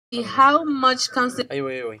how much constant. Ahí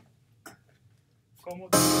voy, ahí voy.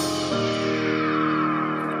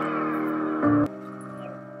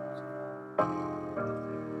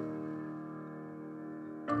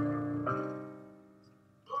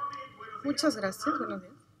 Muchas gracias. Buenos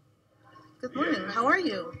días. Good morning. How are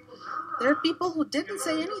you? There are people who didn't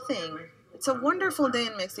say anything. It's a wonderful day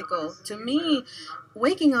in Mexico. To me,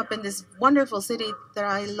 waking up in this wonderful city that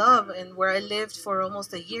I love and where I lived for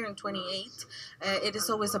almost a year in 28, it is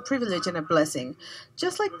always a privilege and a blessing.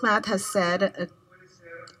 Just like Matt has said,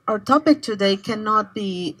 our topic today cannot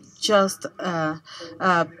be just an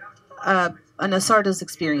Asardo's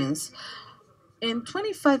experience. In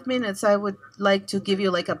 25 minutes, I would like to give you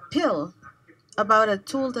like a pill about a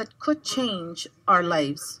tool that could change our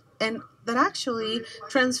lives and that actually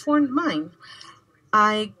transformed mine.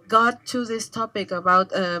 I got to this topic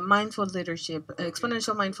about mindful leadership,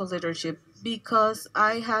 exponential mindful leadership, because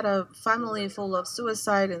I had a family full of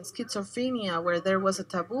suicide and schizophrenia where there was a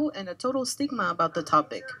taboo and a total stigma about the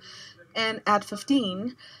topic. And at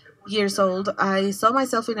 15 years old, I saw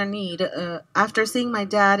myself in a need. After seeing my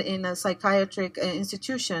dad in a psychiatric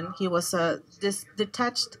institution, he was this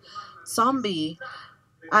detached zombie.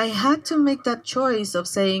 I had to make that choice of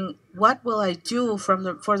saying, what will I do for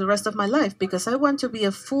the rest of my life? Because I want to be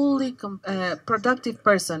a fully productive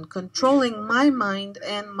person, controlling my mind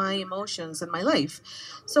and my emotions and my life.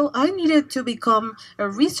 So I needed to become a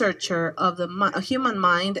researcher of the human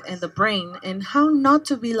mind and the brain and how not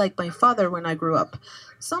to be like my father when I grew up.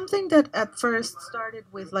 Something that at first started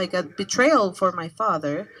with like a betrayal for my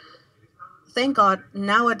father. Thank God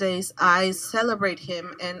nowadays I celebrate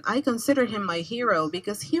him and I consider him my hero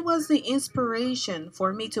because he was the inspiration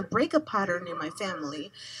for me to break a pattern in my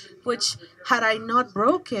family, which, had I not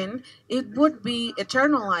broken, it would be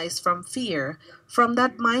eternalized from fear, from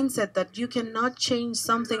that mindset that you cannot change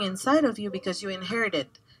something inside of you because you inherited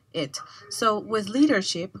it. So, with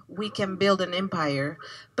leadership, we can build an empire,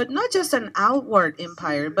 but not just an outward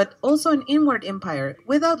empire, but also an inward empire.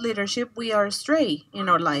 Without leadership, we are astray in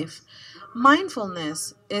our life.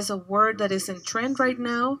 Mindfulness is a word that is in trend right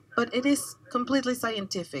now, but it is completely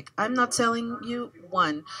scientific. I'm not telling you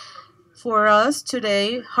one. For us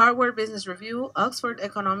today, Harvard Business Review, Oxford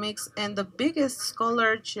Economics, and the biggest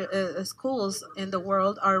schools in the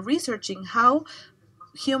world are researching how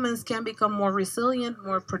humans can become more resilient,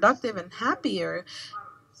 more productive, and happier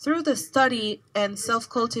through the study and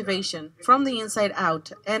self-cultivation from the inside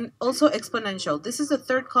out, and also exponential. This is the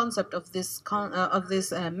third concept of this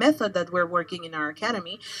method that we're working in our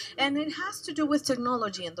academy, and it has to do with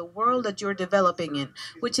technology and the world that you're developing in,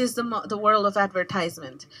 which is the world of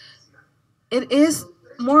advertisement. It is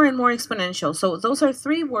more and more exponential. So those are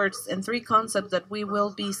three words and three concepts that we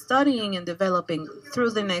will be studying and developing through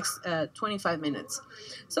the next 25 minutes.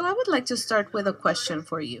 So I would like to start with a question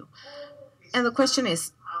for you. And the question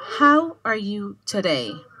is, how are you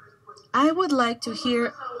today? I would like to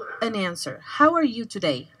hear an answer. How are you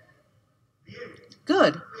today?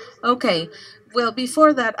 Good. Okay. Well,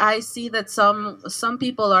 before that, I see that some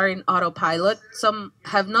people are in autopilot. Some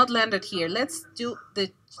have not landed here. Let's do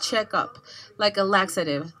the checkup, like a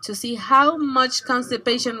laxative, to see how much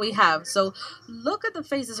constipation we have. So look at the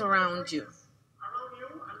faces around you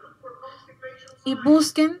y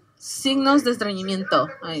busquen signos de estreñimiento.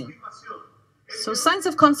 Ahí. So signs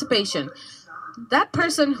of constipation. That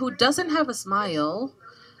person who doesn't have a smile,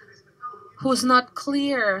 who's not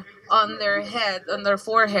clear on their head, on their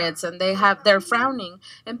foreheads, and they're frowning,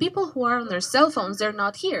 and people who are on their cell phones, they're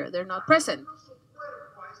not here, they're not present.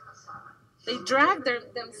 They drag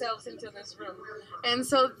themselves into this room. And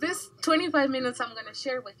so this 25 minutes I'm going to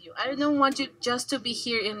share with you. I don't want you just to be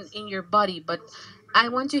here in your body, but I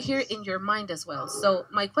want you here in your mind as well. So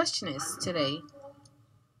my question is today,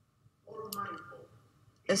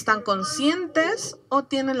 ¿están conscientes o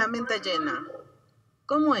tienen la mente llena?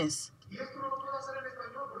 ¿Cómo es?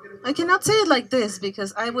 I cannot say it like this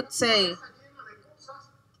because I would say,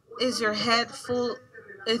 is your head full?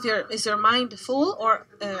 Is your mind full, or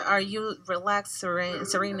are you relaxed,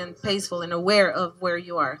 serene, and peaceful, and aware of where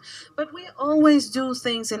you are? But we always do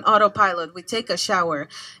things in autopilot. We take a shower.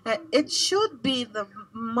 It should be the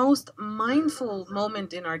most mindful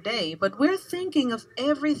moment in our day, but we're thinking of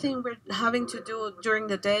everything we're having to do during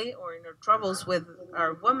the day, or in our troubles with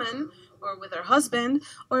our woman, or with our husband,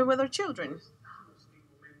 or with our children.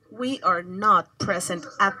 We are not present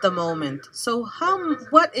at the moment. So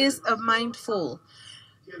what is a mind full?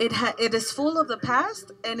 It is full of the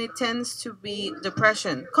past, and it tends to be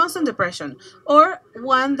depression, constant depression, or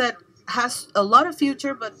one that has a lot of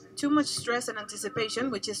future but too much stress and anticipation,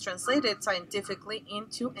 which is translated scientifically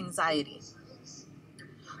into anxiety.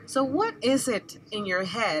 So what is it in your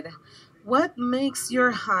head? What makes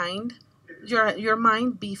your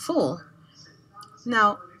mind be full?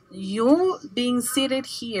 Now, you being seated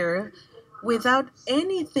here without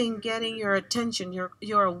anything getting your attention,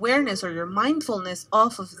 your awareness or your mindfulness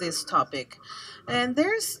off of this topic. And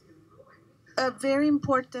there's a very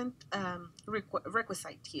important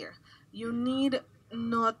requisite here. You need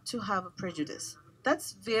not to have a prejudice.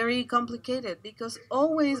 That's very complicated because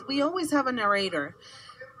we always have a narrator.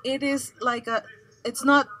 It is like a it's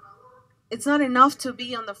not it's not enough to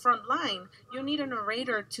be on the front line. You need a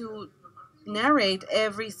narrator to narrate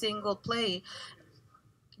every single play,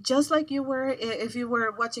 just like you were if you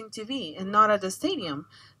were watching TV and not at the stadium.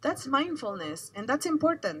 That's mindfulness, and that's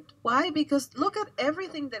important. Why? Because look at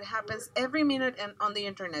everything that happens every minute and on the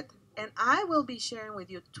internet. And I will be sharing with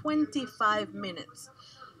you 25 minutes.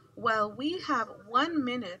 While we have 1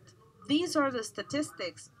 minute, these are the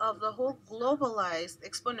statistics of the whole globalized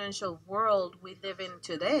exponential world we live in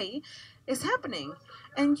today is happening.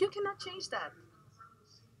 And you cannot change that.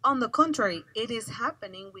 On the contrary, it is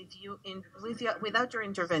happening without your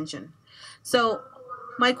intervention. So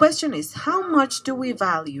my question is, how much do we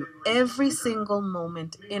value every single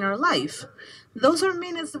moment in our life? Those are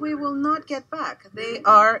minutes that we will not get back. They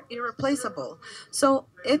are irreplaceable. So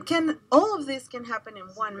all of this can happen in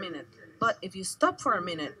 1 minute. But if you stop for a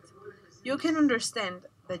minute, you can understand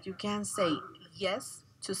that you can say yes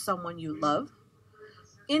to someone you love.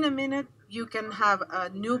 In a minute, you can have a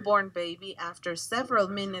newborn baby after several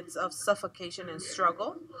minutes of suffocation and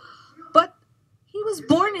struggle. But he was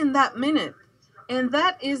born in that minute. And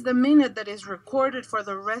that is the minute that is recorded for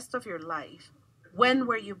the rest of your life. When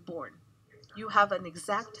were you born? You have an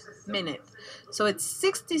exact minute. So it's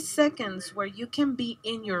 60 seconds where you can be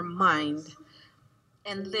in your mind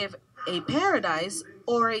and live a paradise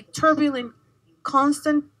or a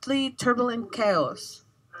constantly turbulent chaos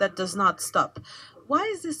that does not stop. Why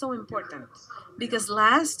is this so important? Because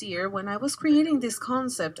last year, when I was creating this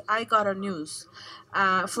concept, I got a news.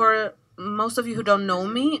 For most of you who don't know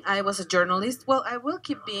me, I was a journalist. Well, I will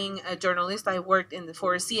keep being a journalist. I worked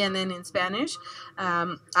for CNN in Spanish.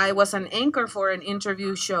 I was an anchor for an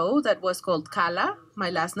interview show that was called Cala, my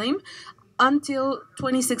last name, until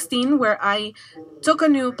 2016, where I took a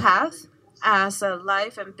new path as a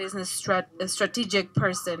life and business strategic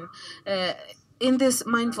person in this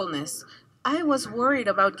mindfulness. I was worried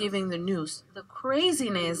about giving the news, the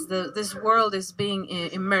craziness this world is being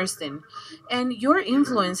immersed in. And your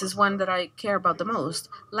influence is one that I care about the most.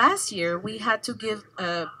 Last year, we had to give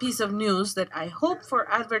a piece of news that I hope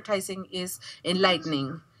for advertising is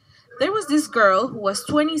enlightening. There was this girl who was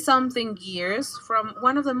 20 something years from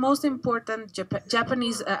one of the most important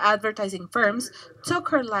Japanese advertising firms, took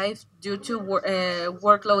her life due to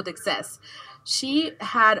workload excess. She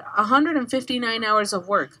had 159 hours of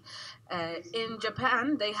work. In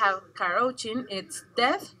Japan, they have karochen, it's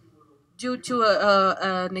death due to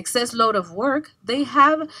an excess load of work. They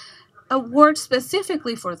have a word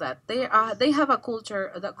specifically for that. They have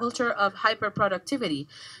the culture of hyper productivity.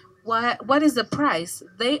 What is the price?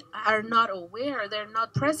 They are not aware. They're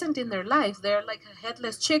not present in their life. They're like a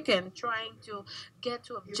headless chicken trying to get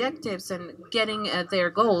to objectives and getting their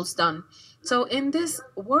goals done. So in this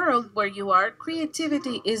world where you are,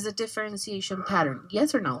 creativity is a differentiation pattern.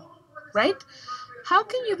 Yes or no? Right? How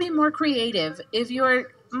can you be more creative if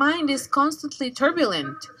your mind is constantly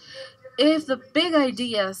turbulent? If the big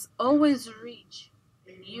ideas always reach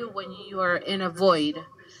you when you are in a void,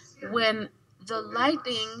 when the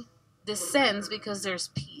lighting descends because there's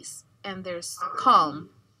peace and there's calm.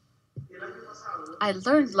 I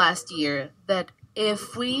learned last year that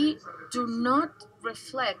if we do not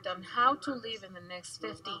reflect on how to live in the next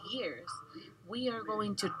 50 years, we are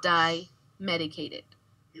going to die medicated.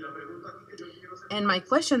 And my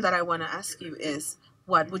question that I want to ask you is,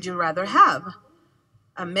 what would you rather have?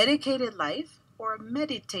 A medicated life or a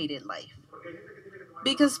meditated life?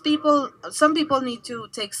 Because some people need to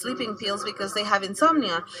take sleeping pills because they have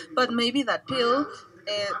insomnia, but maybe that pill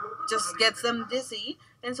just gets them dizzy,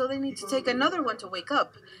 and so they need to take another one to wake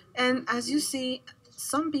up. And as you see,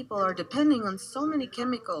 some people are depending on so many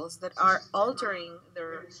chemicals that are altering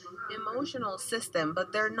their emotional system,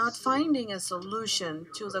 but they're not finding a solution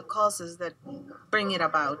to the causes that bring it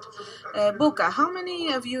about. VUCA, how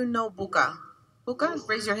many of you know VUCA? VUCA,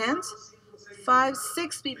 raise your hands. 5,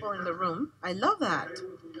 6 people in the room. I love that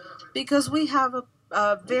because we have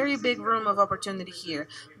a very big room of opportunity here.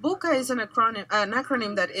 VUCA is an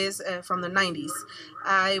acronym that is from the 90s.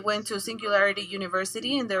 I went to Singularity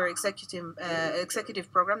University in their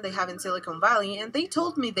executive program they have in Silicon Valley, and they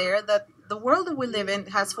told me there that the world that we live in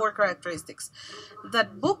has four characteristics. That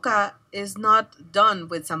buca is not done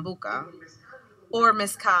with sambuca or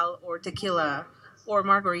mezcal or tequila or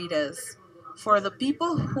margaritas. For the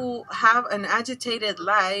people who have an agitated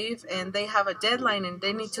life and they have a deadline and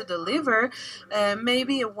they need to deliver,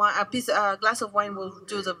 maybe a glass of wine will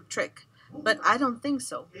do the trick. But I don't think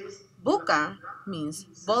so. Buca means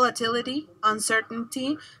volatility,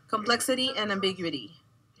 uncertainty, complexity, and ambiguity.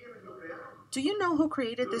 Do you know who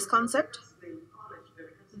created this concept?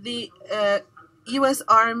 The U.S.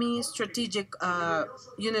 Army strategic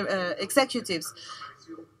executives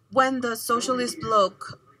when the socialist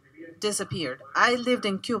bloc disappeared. I lived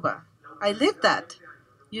in Cuba. I lived that.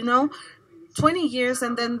 You know, 20 years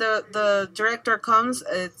and then the director comes.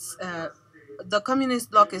 It's the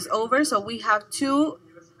communist bloc is over, so we have two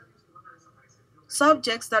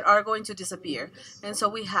subjects that are going to disappear. And so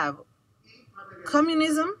we have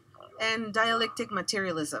communism and dialectic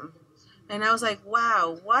materialism. And I was like,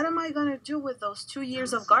 wow, what am I going to do with those 2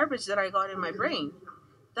 years of garbage that I got in my brain?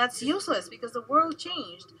 That's useless because the world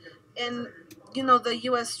changed. And the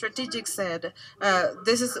U.S. strategic said,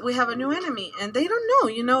 "This is we have a new enemy," and they don't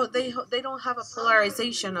know. They don't have a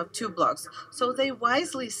polarization of two blocks. So they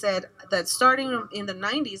wisely said that starting in the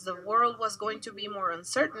 '90s, the world was going to be more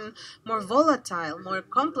uncertain, more volatile, more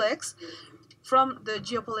complex from the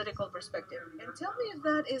geopolitical perspective. And tell me if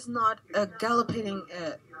that is not a galloping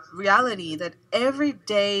reality that every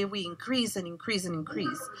day we increase and increase and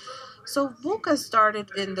increase. So VUCA started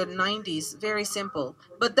in the '90s, very simple.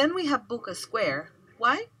 But then we have VUCA Square.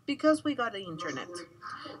 Why? Because we got the internet.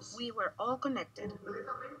 We were all connected,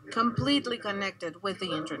 completely connected with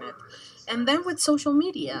the internet. And then with social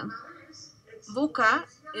media, VUCA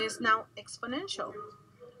is now exponential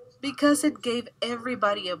because it gave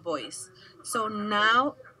everybody a voice. So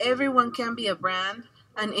now everyone can be a brand,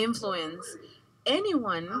 an influence.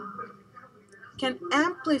 Anyone can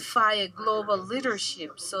amplify a global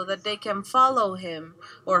leadership so that they can follow him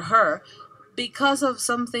or her because of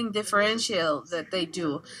something differential that they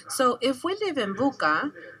do. So if we live in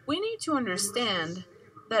Buca, we need to understand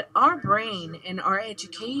that our brain and our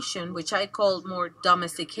education, which I call more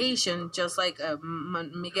domestication, just like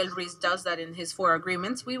Miguel Ruiz does that in his four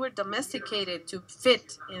agreements, we were domesticated to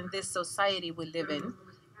fit in this society we live in.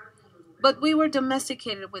 But we were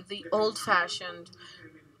domesticated with the old fashioned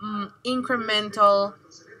incremental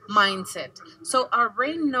mindset. So our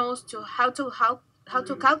brain knows how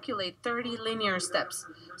to calculate 30 linear steps.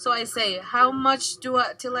 So I say, how much do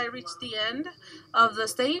I till I reach the end of the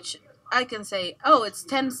stage? I can say, oh, it's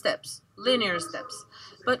 10 steps, linear steps.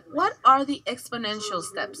 But what are the exponential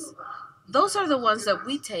steps? Those are the ones that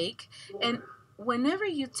we take, and whenever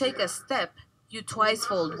you take a step, you twice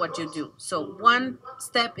fold what you do. So one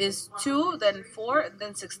step is 2, then 4,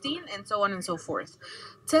 then 16, and so on and so forth.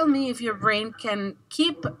 Tell me if your brain can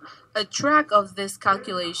keep a track of this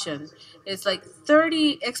calculation. It's like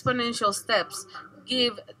 30 exponential steps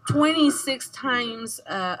give 26 times,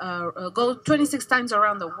 go 26 times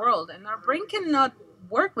around the world, and our brain cannot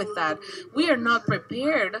work with that. We are not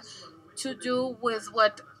prepared to do with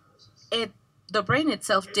what it the brain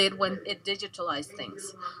itself did when it digitalized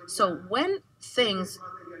things. So when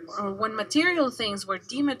material things were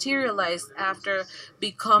dematerialized after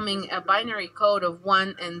becoming a binary code of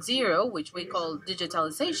 1 and 0, which we call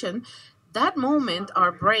digitalization, that moment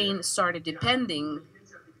our brain started depending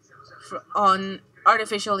on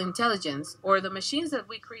artificial intelligence or the machines that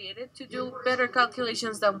we created to do better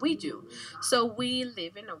calculations than we do. So we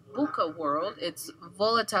live in a VUCA world. It's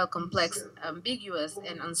volatile, complex, ambiguous,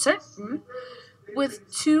 and uncertain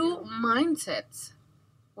with two mindsets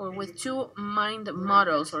or with two mind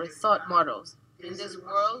models or thought models. In this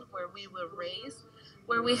world where we were raised,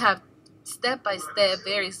 where we have step by step,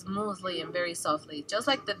 very smoothly and very softly, just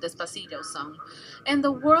like the Despacito song, and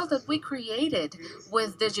the world that we created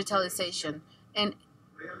with digitalization. And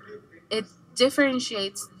it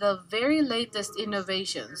differentiates the very latest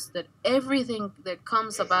innovations that everything that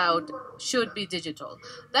comes about should be digital.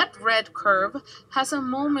 That red curve has a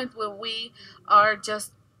moment where we are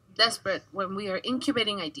just desperate when we are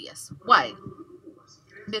incubating ideas. Why?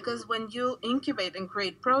 Because when you incubate and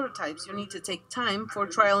create prototypes, you need to take time for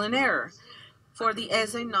trial and error, for the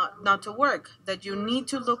essay not to work, that you need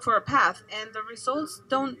to look for a path, and the results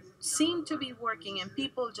don't seem to be working, and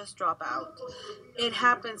people just drop out. It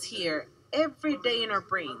happens here every day in our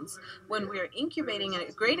brains when we are incubating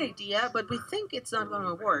a great idea, but we think it's not going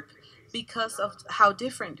to work because of how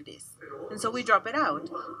different it is. And so we drop it out.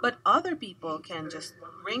 But other people can just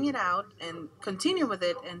bring it out and continue with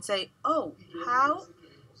it and say, oh,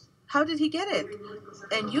 How did he get it?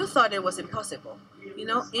 And you thought it was impossible. You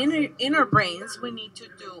know, in our brains, we need to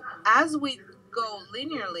do, as we go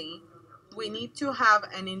linearly, we need to have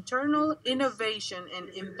an internal innovation and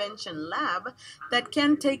invention lab that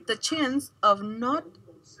can take the chance of not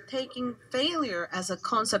taking failure as a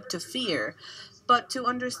concept to fear, but to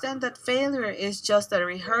understand that failure is just a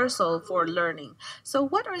rehearsal for learning. So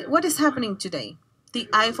what is happening today? The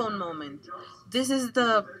iPhone moment. This is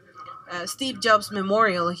the Steve Jobs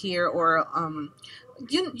memorial here, or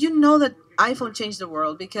you know that iPhone changed the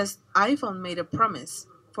world because iPhone made a promise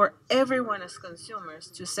for everyone as consumers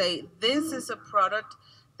to say this is a product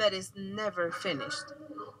that is never finished.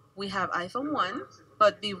 We have iPhone 1,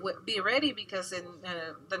 but be ready because in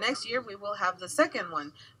the next year we will have the second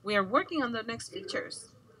one. We are working on the next features.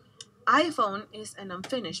 iPhone is an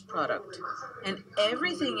unfinished product, and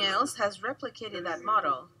everything else has replicated that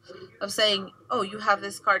model of saying, "Oh, you have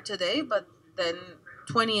this car today, but then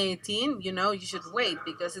 2018, you should wait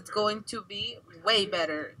because it's going to be way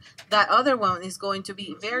better. That other one is going to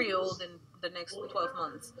be very old in the next 12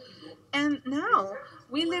 months." And now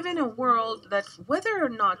we live in a world that whether or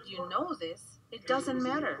not you know this, it doesn't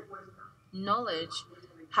matter. Knowledge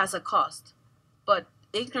has a cost, but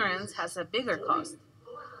ignorance has a bigger cost.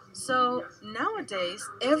 So nowadays,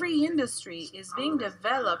 every industry is being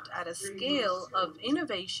developed at a scale of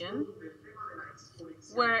innovation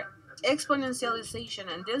where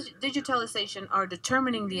exponentialization and digitalization are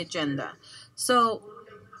determining the agenda. So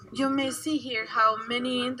you may see here how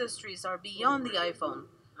many industries are beyond the iPhone,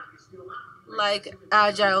 like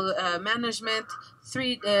agile management,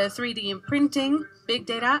 3D printing, big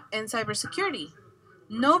data, and cybersecurity.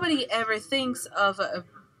 Nobody ever thinks of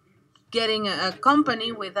getting a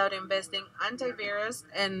company without investing antivirus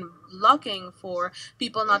and locking for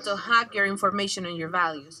people not to hack your information and your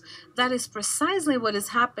values. That is precisely what is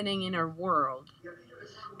happening in our world.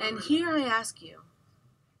 And here I ask you,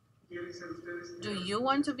 do you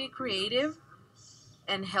want to be creative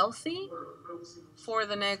and healthy for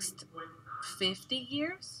the next 50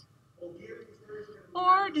 years?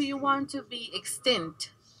 Or do you want to be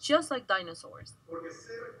extinct, just like dinosaurs?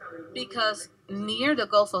 Because near the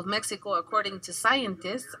Gulf of Mexico, according to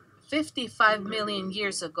scientists, 55 million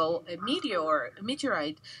years ago, a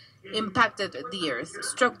meteorite impacted the Earth,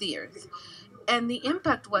 struck the Earth. And the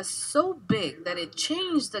impact was so big that it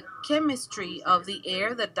changed the chemistry of the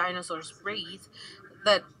air that dinosaurs breathe,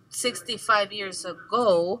 that 65 years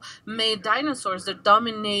ago made dinosaurs the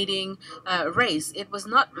dominating race. It was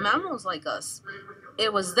not mammals like us,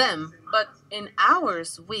 it was them. But in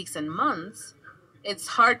hours, weeks, and months, it's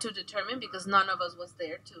hard to determine because none of us was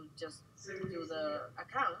there to just do the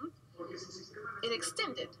account. It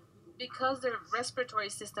extended because their respiratory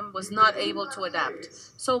system was not able to adapt.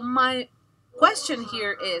 So my question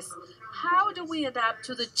here is, how do we adapt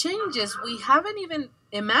to the changes we haven't even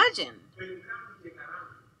imagined?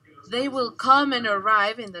 They will come and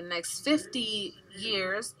arrive in the next 50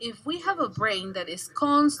 years if we have a brain that is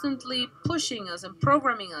constantly pushing us and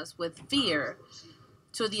programming us with fear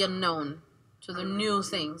to the unknown, to the new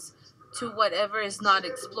things, to whatever is not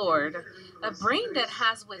explored. A brain that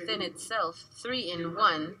has within itself three in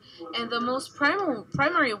one, and the most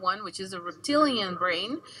primary one, which is a reptilian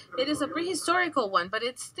brain, it is a prehistorical one, but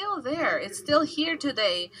it's still there. It's still here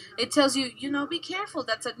today. It tells you, be careful.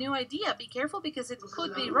 That's a new idea. Be careful because it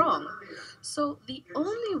could be wrong. So the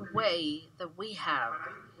only way that we have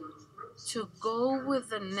to go with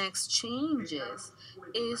the next changes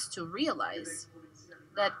is to realize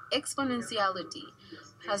that exponentiality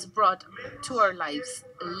has brought to our lives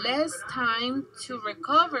less time to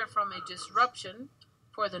recover from a disruption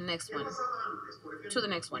for the next one, to the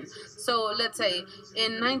next one. So let's say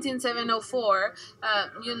in 19704,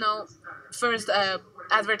 first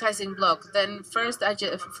advertising block, then first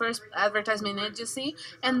advertisement agency,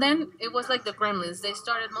 and then it was like the gremlins. They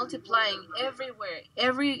started multiplying everywhere,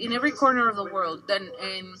 in every corner of the world. Then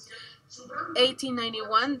in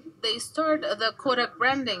 1891, they start the Kodak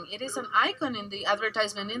branding. It is an icon in the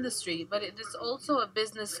advertisement industry, but it is also a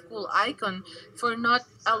business school icon for not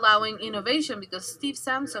allowing innovation, because Steve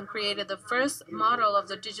Samson created the first model of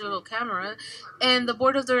the digital camera, and the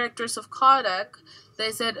board of directors of Kodak,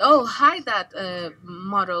 they said, "Oh, hide that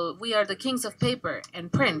model. We are the kings of paper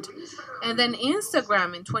and print." And then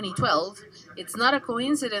Instagram in 2012, it's not a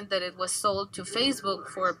coincidence that it was sold to Facebook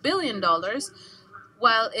for $1 billion,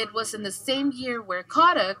 while it was in the same year where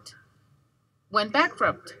Kodak went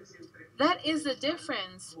bankrupt. That is the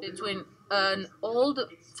difference between an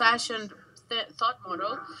old-fashioned thought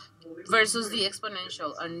model versus the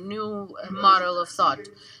exponential, a new model of thought.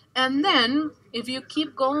 And then, if you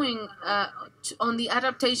keep going on the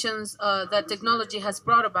adaptations that technology has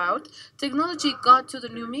brought about, technology got to the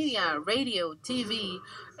new media, radio, TV.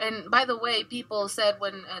 And by the way, people said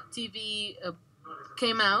when TV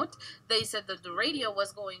came out, they said that the radio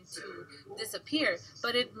was going to disappear,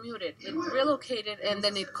 but it muted, it relocated, and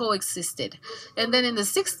then it coexisted. And then in the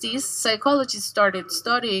 60s, psychologists started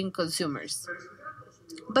studying consumers.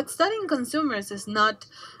 But studying consumers is not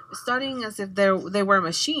studying as if they were a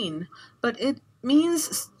machine, but it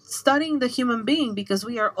means studying the human being, because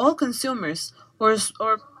we are all consumers or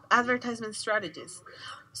advertisement strategists.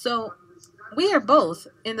 So we are both.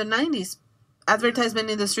 In the 90s, advertisement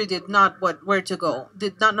industry did not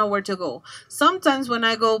did not know where to go. Sometimes when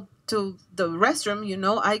I go to the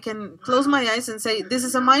restroom, I can close my eyes and say, this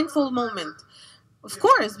is a mindful moment. Of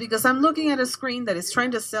course, because I'm looking at a screen that is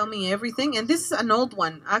trying to sell me everything, and this is an old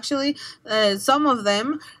one. Actually, some of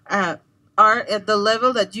them are at the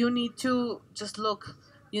level that you need to just look.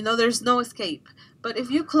 There's no escape. But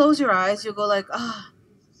if you close your eyes, you go like,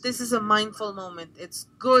 this is a mindful moment. It's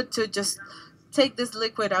good to just take this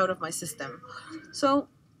liquid out of my system. So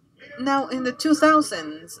now in the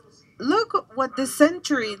 2000s, look what this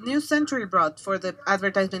new century brought for the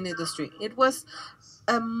advertisement industry. It was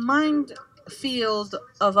a mind field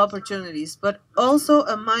of opportunities, but also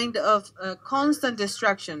a mind of constant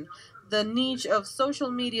distraction. The niche of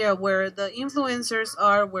social media, where the influencers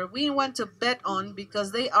are, where we want to bet on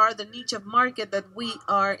because they are the niche of market that we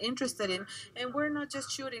are interested in, and we're not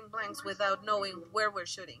just shooting blanks without knowing where we're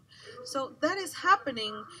shooting. So that is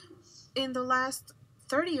happening in the last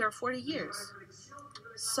 30 or 40 years.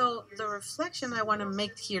 So the reflection I want to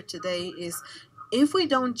make here today is, if we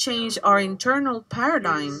don't change our internal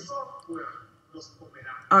paradigm,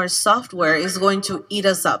 our software is going to eat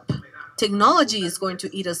us up. Technology is going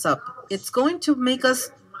to eat us up. It's going to make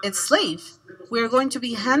us its slave. We're going to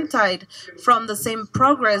be hand-tied from the same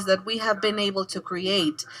progress that we have been able to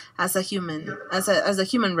create as a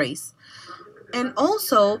human race. And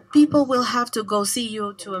also, people will have to go see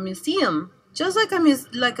you to a museum, just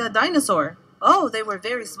like a dinosaur. Oh, they were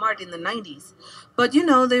very smart in the 90s. But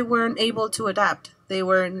they weren't able to adapt. They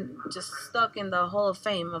were just stuck in the Hall of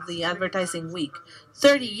Fame of the advertising week.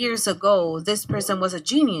 30 years ago, this person was a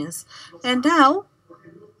genius. And now,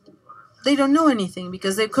 they don't know anything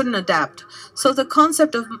because they couldn't adapt. So the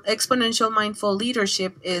concept of exponential mindful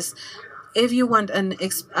leadership is, if you want an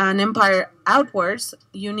empire outwards,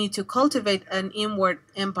 you need to cultivate an inward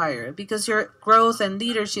empire, because your growth and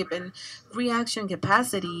leadership and reaction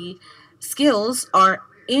capacity skills are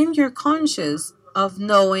in your conscious of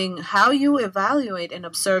knowing how you evaluate and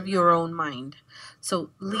observe your own mind.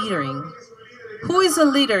 So leadering. Who is a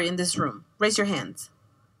leader in this room? Raise your hands.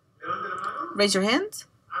 Raise your hands.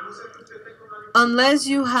 Unless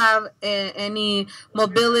you have any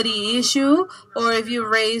mobility issue, or if you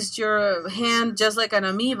raised your hand just like an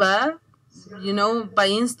amoeba, by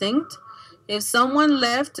instinct. If someone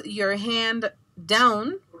left your hand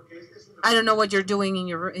down, I don't know what you're doing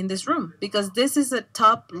in this room, because this is a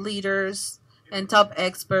top leaders and top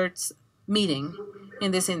experts meeting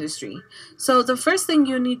in this industry. So the first thing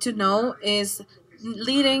you need to know is,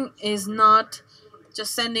 leading is not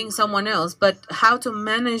just sending someone else, but how to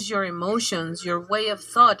manage your emotions, your way of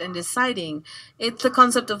thought and deciding. It's the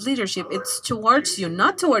concept of leadership. It's towards you,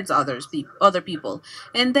 not towards other people.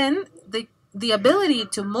 And then the ability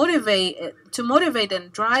to motivate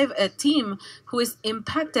and drive a team who is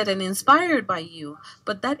impacted and inspired by you.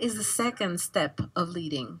 But that is the second step of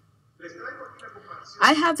leading.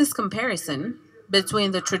 I have this comparison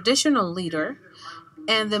between the traditional leader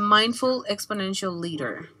and the mindful exponential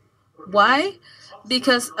leader. Why?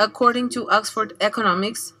 Because according to Oxford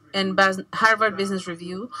Economics and Harvard Business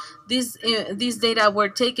Review, these data were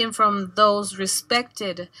taken from those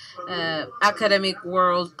respected academic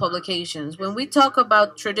world publications. When we talk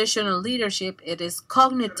about traditional leadership, it is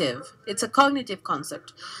cognitive. It's a cognitive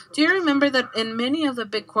concept. Do you remember that in many of the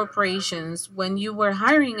big corporations, when you were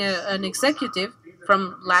hiring an executive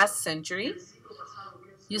from last century,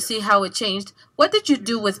 you see how it changed? What did you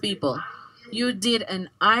do with people? You did an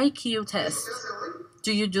IQ test.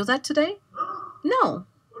 Do you do that today? No.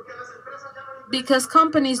 Because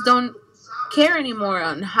companies don't care anymore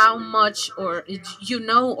on how much or you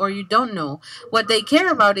don't know. What they care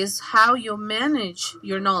about is how you manage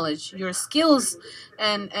your knowledge, your skills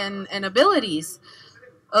and abilities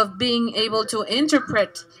of being able to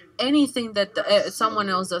interpret anything that someone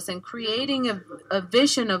else does, and creating a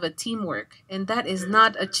vision of a teamwork. And that is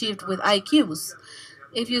not achieved with IQs.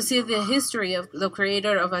 If you see the history of the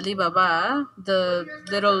creator of Alibaba, the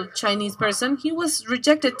little Chinese person, he was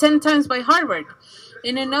rejected 10 times by Harvard.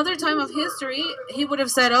 In another time of history, he would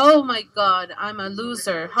have said, "Oh my God, I'm a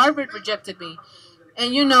loser. Harvard rejected me."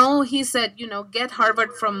 And he said, get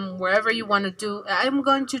Harvard from wherever you want to do. I'm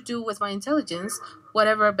going to do with my intelligence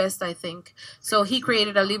whatever best I think. So he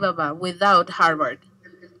created Alibaba without Harvard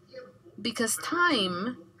because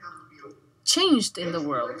time changed in the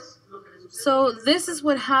world. So this is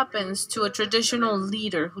what happens to a traditional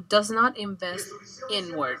leader who does not invest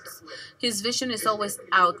inwards. His vision is always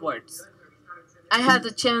outwards. I had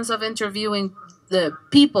the chance of interviewing the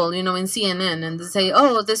people, in CNN, and they say,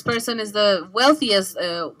 "Oh, this person is the wealthiest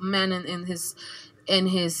man in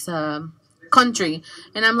his country,"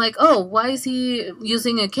 and I'm like, "Oh, why is he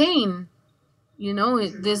using a cane?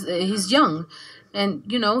 He's young, and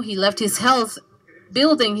he left his health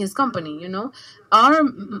building his company. Our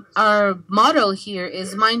our model here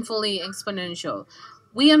is mindfully exponential.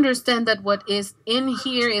 We understand that what is in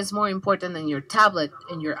here is more important than your tablet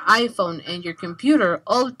and your iPhone and your computer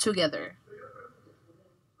all together."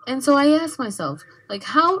 And so I ask myself, like,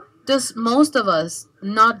 how does most of us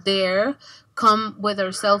not dare come with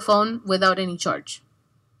our cell phone without any charge,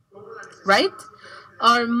 right?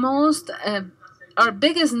 Our most, our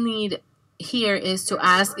biggest need here is to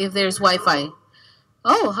ask if there's Wi-Fi.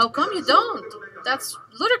 Oh, how come you don't? That's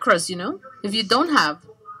ludicrous, if you don't have.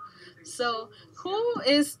 So, who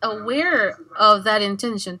is aware of that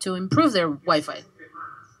intention to improve their Wi Fi?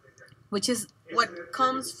 Which is what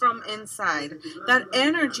comes from inside. That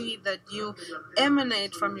energy that you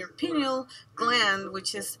emanate from your pineal gland,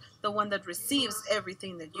 which is the one that receives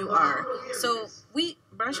everything that you are. So, we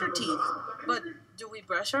brush our teeth, but do we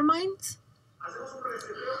brush our minds?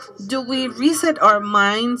 Do we reset our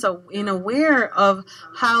minds in aware of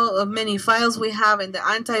how many files we have and the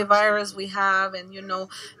antivirus we have, and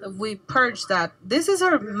we purge that? This is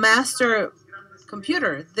our master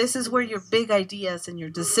computer. This is where your big ideas and your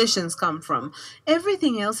decisions come from.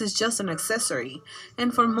 Everything else is just an accessory.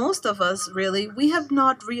 And for most of us, really, we have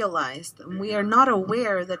not realized, we are not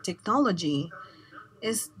aware that technology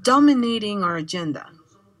is dominating our agenda.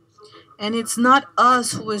 And it's not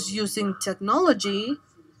us who is using technology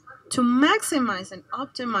to maximize and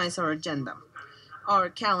optimize our agenda, our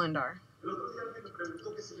calendar.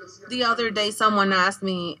 The other day, someone asked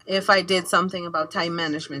me if I did something about time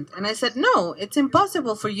management. And I said, no, it's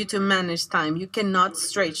impossible for you to manage time. You cannot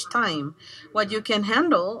stretch time. What you can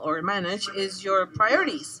handle or manage is your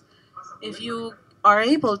priorities. If you are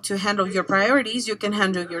able to handle your priorities, you can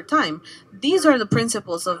handle your time. These are the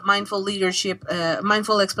principles of mindful leadership,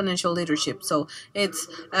 mindful exponential leadership. So it's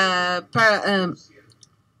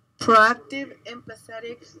proactive,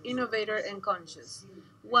 empathetic, innovator, and conscious.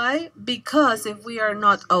 Why? Because if we are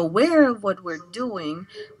not aware of what we're doing,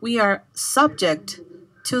 we are subject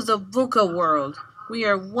to the VUCA world. We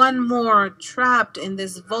are one more trapped in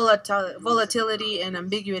this volatility and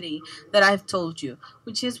ambiguity that I've told you,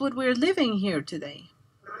 which is what we're living here today.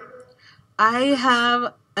 I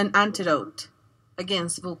have an antidote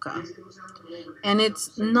against VUCA. And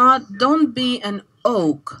it's not, don't be an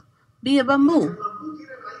oak, be a bamboo.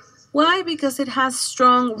 Why? Because it has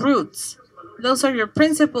strong roots. Those are your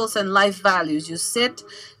principles and life values. You sit,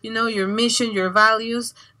 your mission, your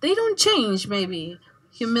values, they don't change maybe.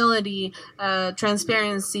 Humility,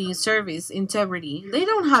 transparency, service, integrity, they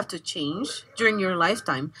don't have to change during your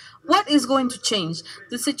lifetime. What is going to change?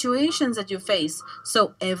 The situations that you face.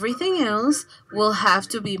 So everything else will have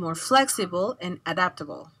to be more flexible and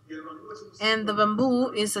adaptable. And the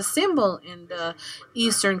bamboo is a symbol in the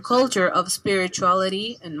Eastern culture of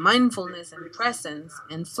spirituality and mindfulness and presence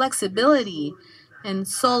and flexibility and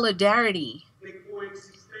solidarity,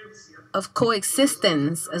 of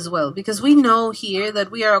coexistence as well. Because we know here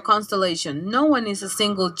that we are a constellation. No one is a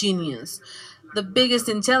single genius. The biggest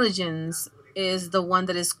intelligence is the one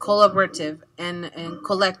that is collaborative and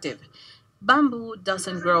collective. Bamboo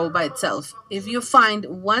doesn't grow by itself. If you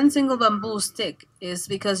find one single bamboo stick, is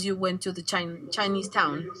because you went to the Chinese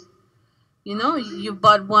town. You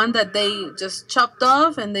bought one that they just chopped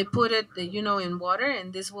off and they put it, in water,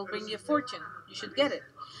 and this will bring you a fortune. You should get it.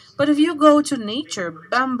 But if you go to nature,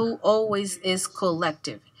 bamboo always is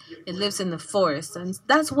collective. It lives in the forest, and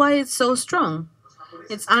that's why it's so strong.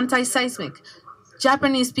 It's anti-seismic.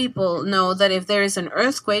 Japanese people know that if there is an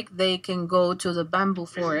earthquake, they can go to the bamboo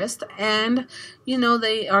forest and,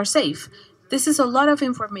 they are safe. This is a lot of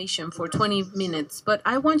information for 20 minutes, but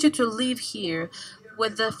I want you to leave here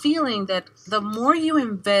with the feeling that the more you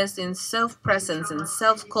invest in self-presence and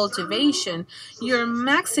self-cultivation, you're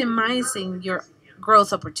maximizing your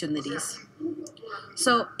growth opportunities.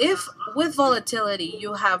 So if with volatility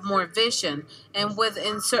you have more vision, and with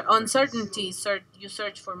uncertainty you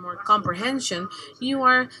search for more comprehension, you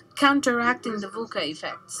are counteracting the VUCA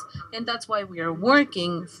effects. And that's why we are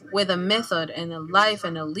working with a method and a life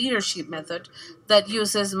and a leadership method that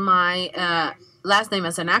uses my last name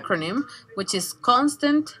as an acronym, which is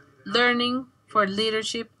Constant Learning for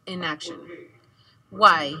Leadership in Action.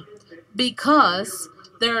 Why? Because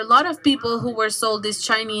there are a lot of people who were sold this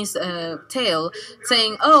Chinese tale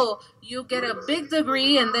saying, oh, you get a big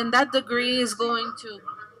degree and then that degree is going to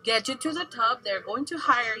get you to the top. They're going to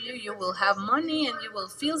hire you. You will have money and you will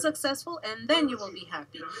feel successful and then you will be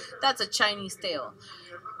happy. That's a Chinese tale.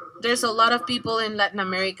 There's a lot of people in Latin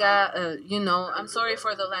America, I'm sorry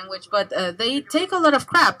for the language, but they take a lot of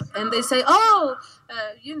crap and they say, oh,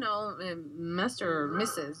 Master or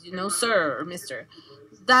Mrs., Sir or Mr.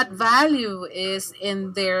 That value is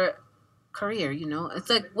in their career, It's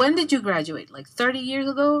like, when did you graduate? Like 30 years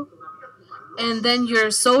ago? And then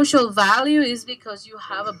your social value is because you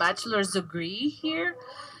have a bachelor's degree here?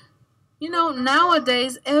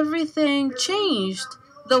 Nowadays everything changed.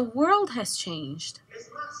 The world has changed.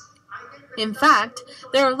 In fact,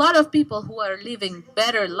 there are a lot of people who are living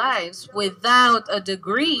better lives without a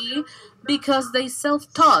degree because they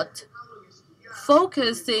self taught,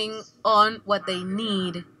 focusing on what they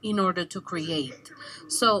need in order to create.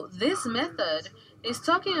 So, this method is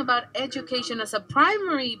talking about education as a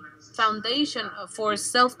primary foundation for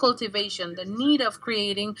self cultivation, the need of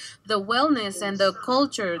creating the wellness and the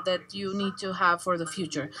culture that you need to have for the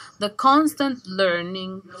future, the constant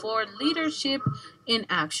learning for leadership in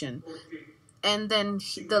action. And then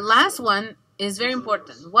the last one is very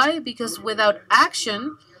important. Why? Because without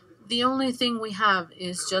action, the only thing we have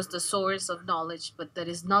is just a source of knowledge, but that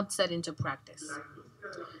is not set into practice.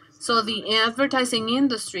 So the advertising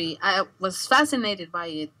industry, I was fascinated by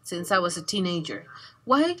it since I was a teenager.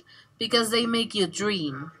 Why? Because they make you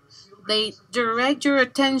dream. They direct your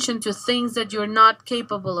attention to things that you're not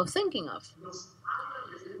capable of thinking of.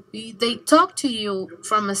 They talk to you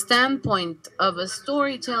from a standpoint of a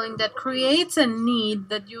storytelling that creates a need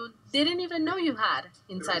that you didn't even know you had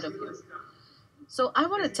inside of you. So I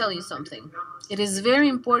want to tell you something. It is very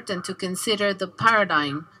important to consider the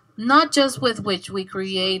paradigm, not just with which we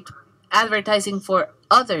create advertising for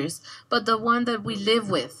others, but the one that we live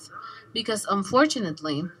with. Because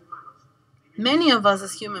unfortunately, many of us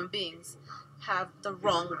as human beings have the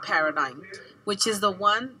wrong paradigm, which is the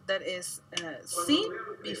one that is see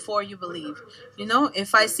before you believe.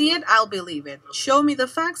 If I see it, I'll believe it. Show me the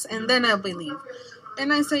facts and then I'll believe.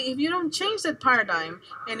 And I say, if you don't change that paradigm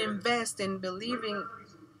and invest in believing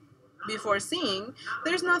before seeing,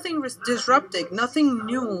 there's nothing disruptive, nothing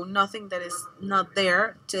new, nothing that is not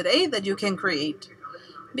there today that you can create.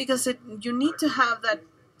 Because you need to have that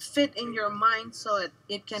fit in your mind so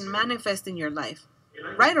it can manifest in your life.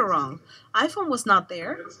 Right or wrong, iPhone was not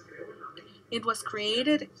there. It was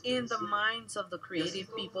created in the minds of the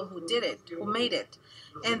creative people who did it, who made it.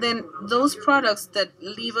 And then those products that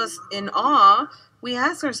leave us in awe, we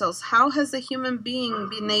ask ourselves, how has the human being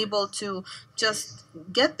been able to just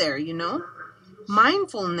get there,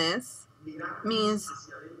 Mindfulness means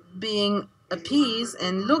being at peace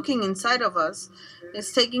and looking inside of us.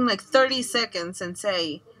 It's taking like 30 seconds and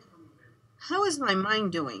say, how is my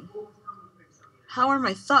mind doing? How are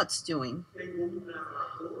my thoughts doing?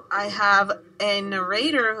 I have a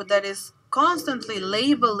narrator that is constantly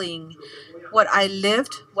labeling what I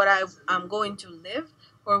lived, what I'm going to live,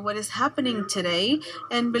 or what is happening today.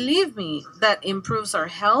 And believe me, that improves our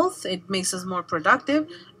health, it makes us more productive,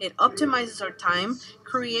 it optimizes our time,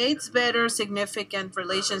 creates better, significant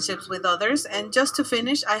relationships with others. And just to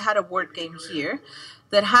finish, I had a word game here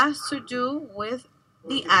that has to do with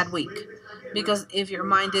the Adweek. Because if your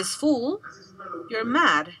mind is full, you're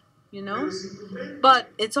mad, But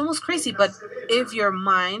it's almost crazy. But if your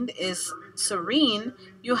mind is serene,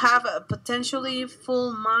 you have a potentially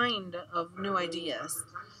full mind of new ideas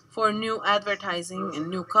for new advertising and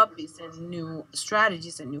new copies and new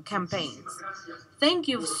strategies and new campaigns. Thank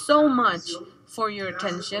you so much for your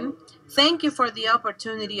attention. Thank you for the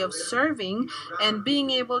opportunity of serving and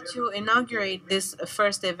being able to inaugurate this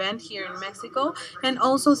first event here in Mexico. And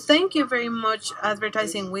also thank you very much,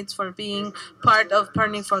 Advertising Wits, for being part of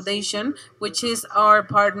Partnering Foundation, which is our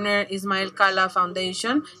partner Ismael Cala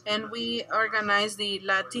Foundation. And we organize the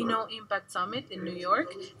Latino Impact Summit in New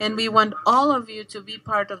York. And we want all of you to be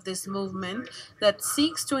part of this movement that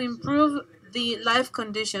seeks to improve the life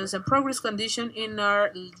conditions and progress condition in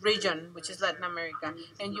our region, which is Latin America.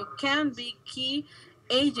 And you can be key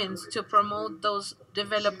agents to promote those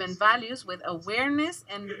development values with awareness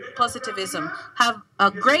and positivism. Have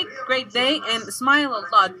a great, great day and smile a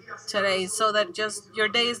lot today so that just your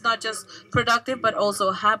day is not just productive but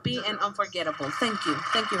also happy and unforgettable. Thank you.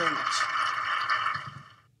 Thank you very much.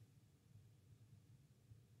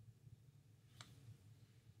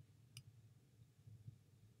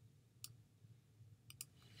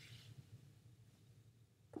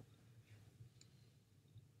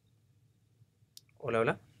 Hola,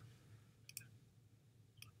 hola.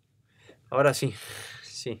 Ahora sí,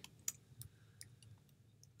 sí.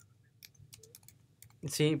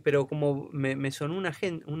 Sí, pero como me sonó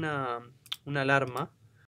una alarma,